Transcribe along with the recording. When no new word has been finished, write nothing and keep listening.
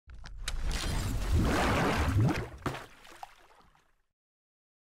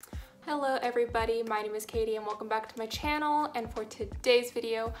Hello everybody, my name is Katie and welcome back to my channel, and for today's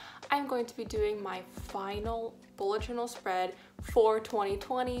video I'm going to be doing my final bullet journal spread for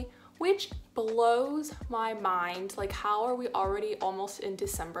 2020, which blows my mind. Like, how are we already almost in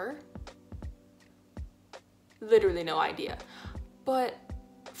December? Literally no idea. But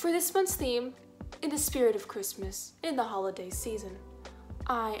for this month's theme, in the spirit of Christmas, in the holiday season,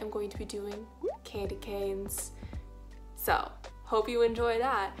 I am going to be doing candy canes. So hope you enjoy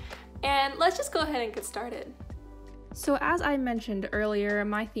that. And let's just go ahead and get started. So as I mentioned earlier,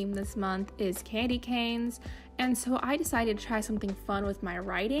 my theme this month is candy canes, and so I decided to try something fun with my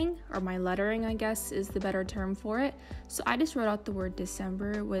writing, or my lettering I guess is the better term for it. So I just wrote out the word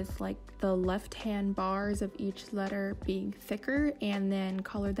December with like the left-hand bars of each letter being thicker, and then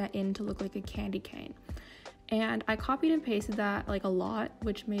colored that in to look like a candy cane. And I copied and pasted that like a lot,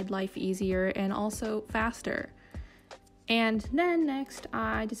 which made life easier and also faster. And then next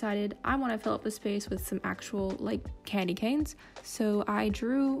I decided I want to fill up the space with some actual like candy canes. So I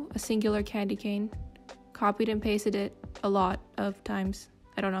drew a singular candy cane, copied and pasted it a lot of times.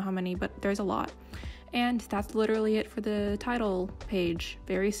 I don't know how many, but there's a lot. And that's literally it for the title page.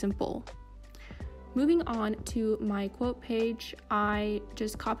 Very simple. Moving on to my quote page, I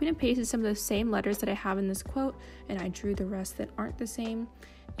just copied and pasted some of the same letters that I have in this quote, and I drew the rest that aren't the same.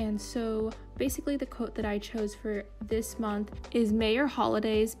 And so basically the quote that I chose for this month is "May your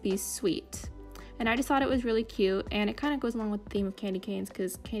holidays be sweet." And I just thought it was really cute, and it kind of goes along with the theme of candy canes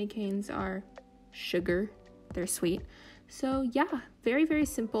because candy canes are sugar, they're sweet. So yeah, very, very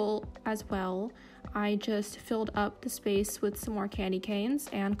simple as well. I just filled up the space with some more candy canes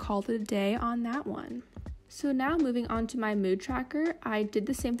and called it a day on that one. So now moving on to my mood tracker, I did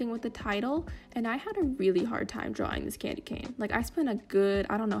the same thing with the title, and I had a really hard time drawing this candy cane. Like, I spent a good,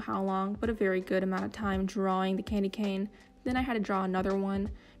 I don't know how long, but a very good amount of time drawing the candy cane. Then I had to draw another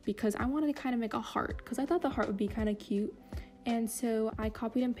one because I wanted to kind of make a heart, because I thought the heart would be kind of cute. And so I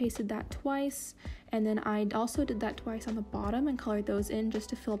copied and pasted that twice, and then I also did that twice on the bottom and colored those in just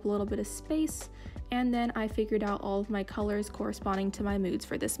to fill up a little bit of space. And then I figured out all of my colors corresponding to my moods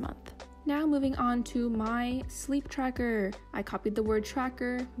for this month. Now moving on to my sleep tracker. I copied the word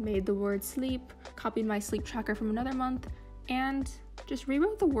tracker, made the word sleep, copied my sleep tracker from another month, and just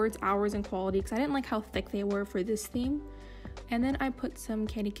rewrote the words hours and quality because I didn't like how thick they were for this theme. And then I put some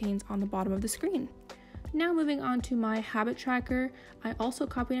candy canes on the bottom of the screen. Now moving on to my habit tracker, I also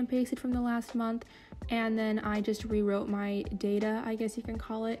copied and pasted from the last month, and then I just rewrote my data, I guess you can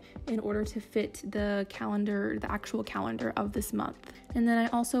call it, in order to fit the calendar, the actual calendar of this month. And then I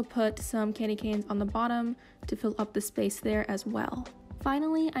also put some candy canes on the bottom to fill up the space there as well.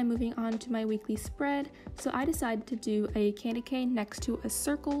 Finally, I'm moving on to my weekly spread, so I decided to do a candy cane next to a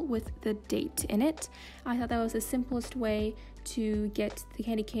circle with the date in it. I thought that was the simplest way to get the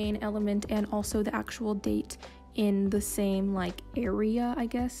candy cane element and also the actual date in the same like area, I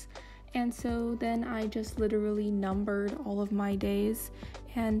guess. And so then I just literally numbered all of my days,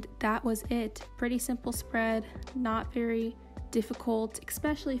 and that was it. Pretty simple spread, not very difficult,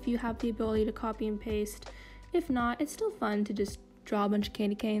 especially if you have the ability to copy and paste. If not, it's still fun to just draw a bunch of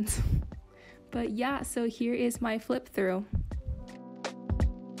candy canes. But yeah, so here is my flip through.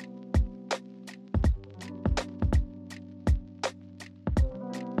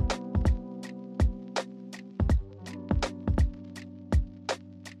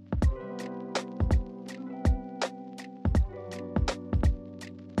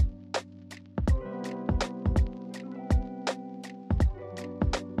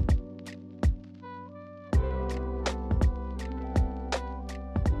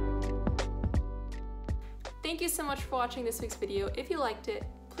 Thank you so much for watching this week's video. If you liked it,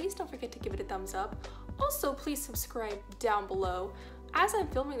 please don't forget to give it a thumbs up. Also, please subscribe down below. As I'm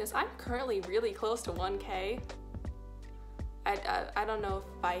filming this, I'm currently really close to 1K. I don't know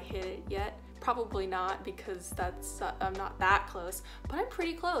if I hit it yet. Probably not, because I'm not that close, but I'm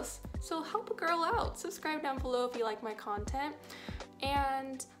pretty close. So help a girl out. Subscribe down below if you like my content.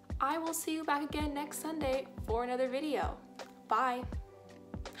 And I will see you back again next Sunday for another video. Bye.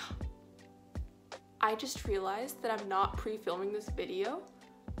 I just realized that I'm not pre-filming this video,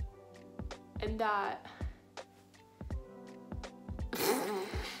 and that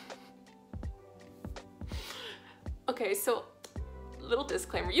okay, so little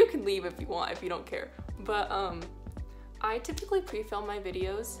disclaimer, you can leave if you want, if you don't care, but I typically pre-film my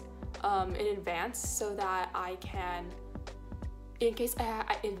videos in advance so that I can, in case I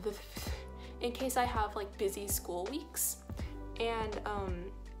have like busy school weeks. And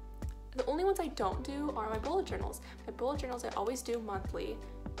the only ones I don't do are my bullet journals. My bullet journals I always do monthly,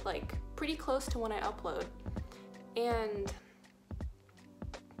 like pretty close to when I upload. And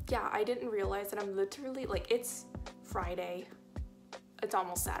yeah, I didn't realize that I'm literally like, it's Friday, it's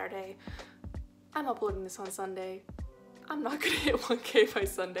almost Saturday. I'm uploading this on Sunday. I'm not gonna hit 1K by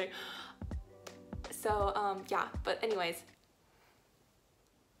Sunday. So yeah, but anyways,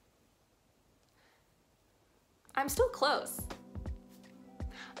 I'm still close.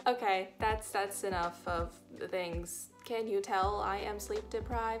 Okay, that's enough of the things. Can you tell I am sleep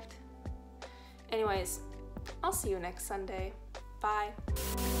deprived? Anyways, I'll see you next Sunday. Bye.